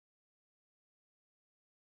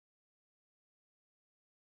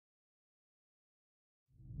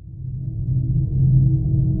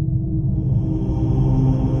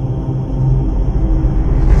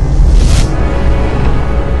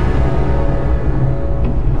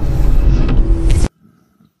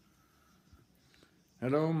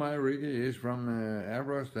Hello, my Ricky is from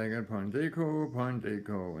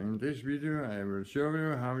airbrushdagger.dk. In this video I will show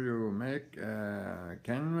you how you make a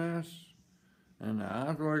canvas and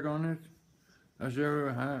artwork on it. I'll show you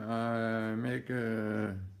how I make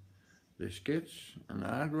the sketch and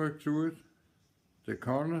artwork to it, the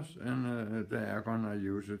colors and the icon I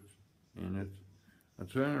use it in it. I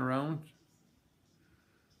turn around.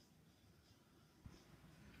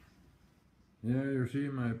 Here you see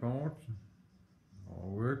my board or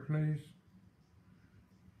workplace.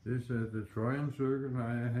 This is the Trojan circle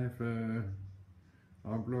I have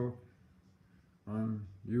uploaded on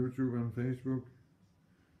YouTube and Facebook,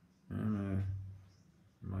 and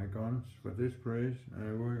my guns for this place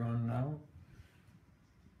I work on now.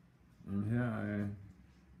 And here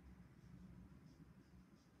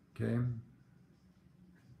I came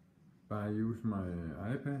by use my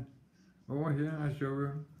iPad. Over here I show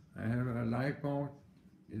you I have a light board.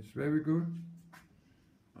 It's very good.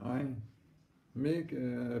 I make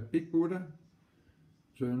a big Buddha,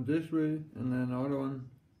 turn this way, and another one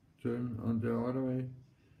turn on the other way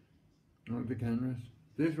on the canvas.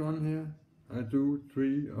 This one here I do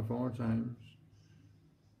 3 or 4 times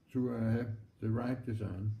to have the right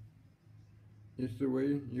design. It's the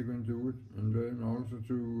way you can do it and learn also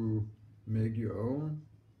to make your own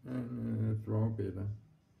and draw better.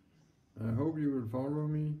 I hope you will follow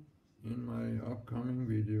me in my upcoming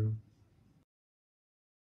video.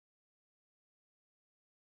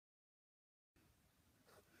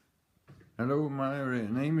 Hello, my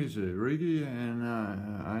name is Ricky, and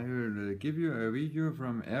I will give you a video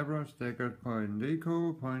from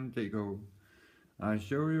airbrushdagger.dk. I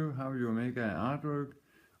show you how you make an artwork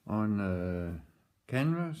on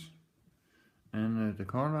canvas, and the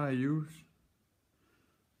color I use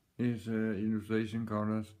is illustration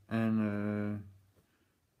colors and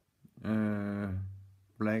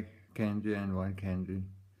black candy and white candy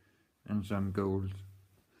and some gold.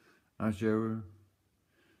 I'll show you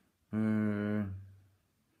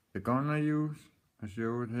the gun I use. I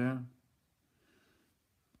show it here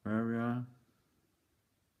where we are.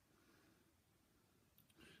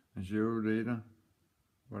 I show you later,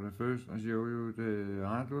 but first I show you the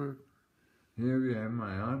artwork. Here we have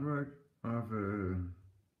my artwork of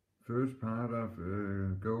first part of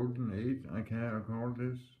Golden 8, I can call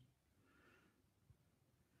this.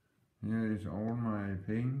 Here is all my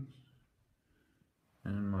paints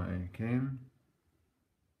and my cam.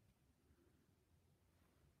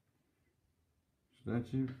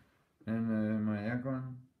 Statue and my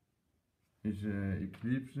airgun is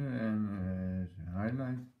Elicpse and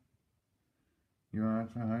highlight,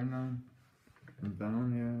 iwata highlight, and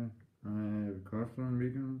down here I have custom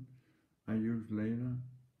Micron I use later,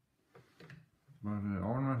 but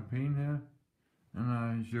all my paint here, and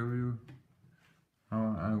I show you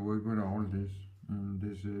how I work with all this in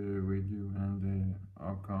this video and the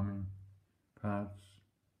upcoming parts.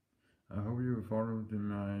 I hope you followed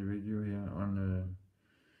my video here on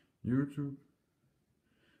YouTube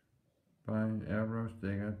by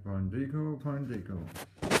airbrushdagger.dk.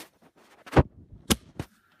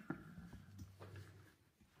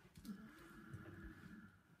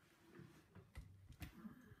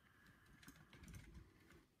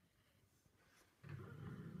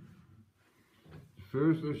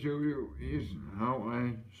 First I show you is how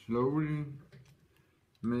I slowly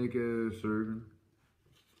make a circle.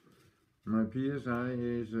 My PSI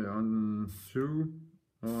is on 2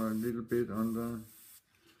 or a little bit under,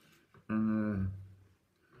 and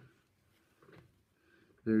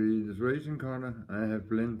the illustration color I have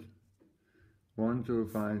blend 1 to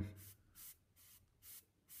 5.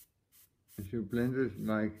 If you blend it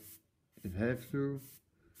like it has to,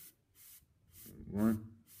 1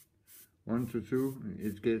 to 2,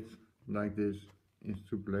 it gets like this. It's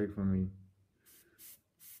too black for me.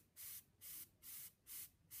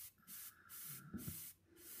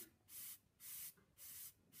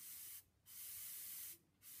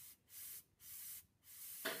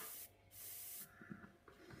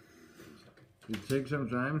 It takes some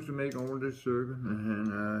time to make all this circle,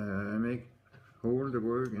 and I make all the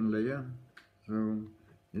work in layer, so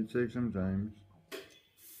it takes some time.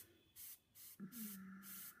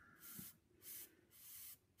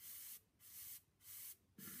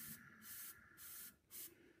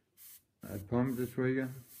 I pump the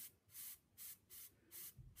trigger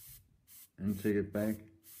and take it back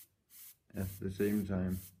at the same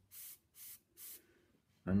time.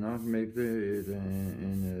 I not make it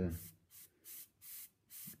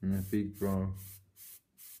in a big draw,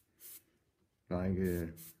 like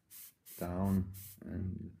down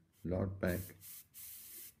and lot back.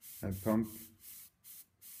 I pump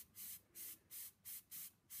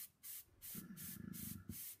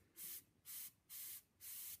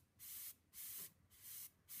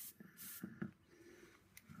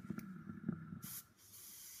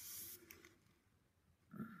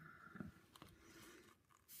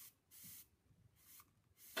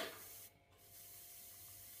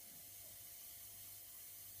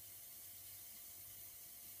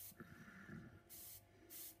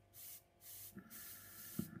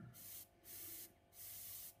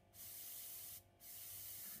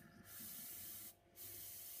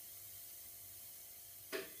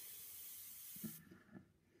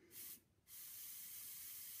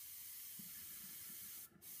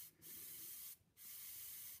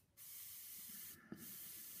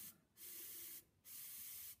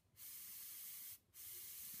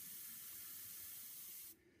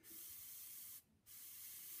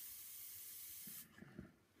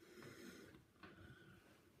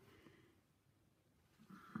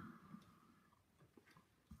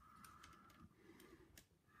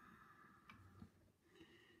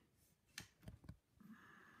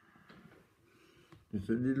It's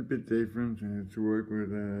a little bit different to work with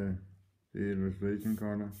the illustration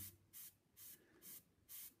color.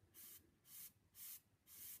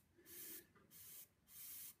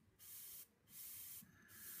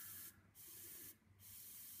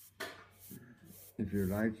 If you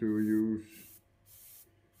like to use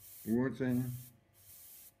iwata,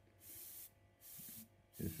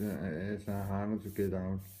 it's harder to get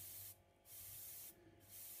out.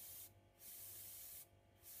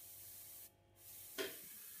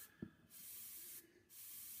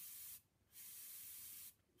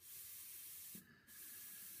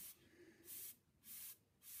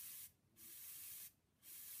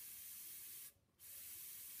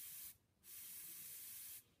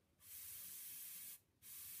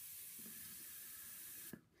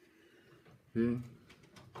 Okay,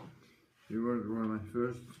 it was one of my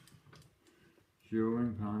first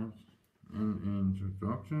showing parts and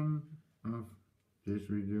introduction of this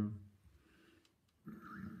video.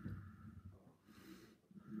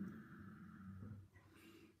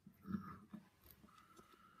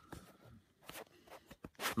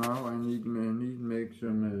 Now I need to make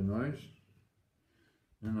some noise,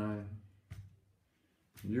 and I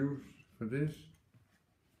use for this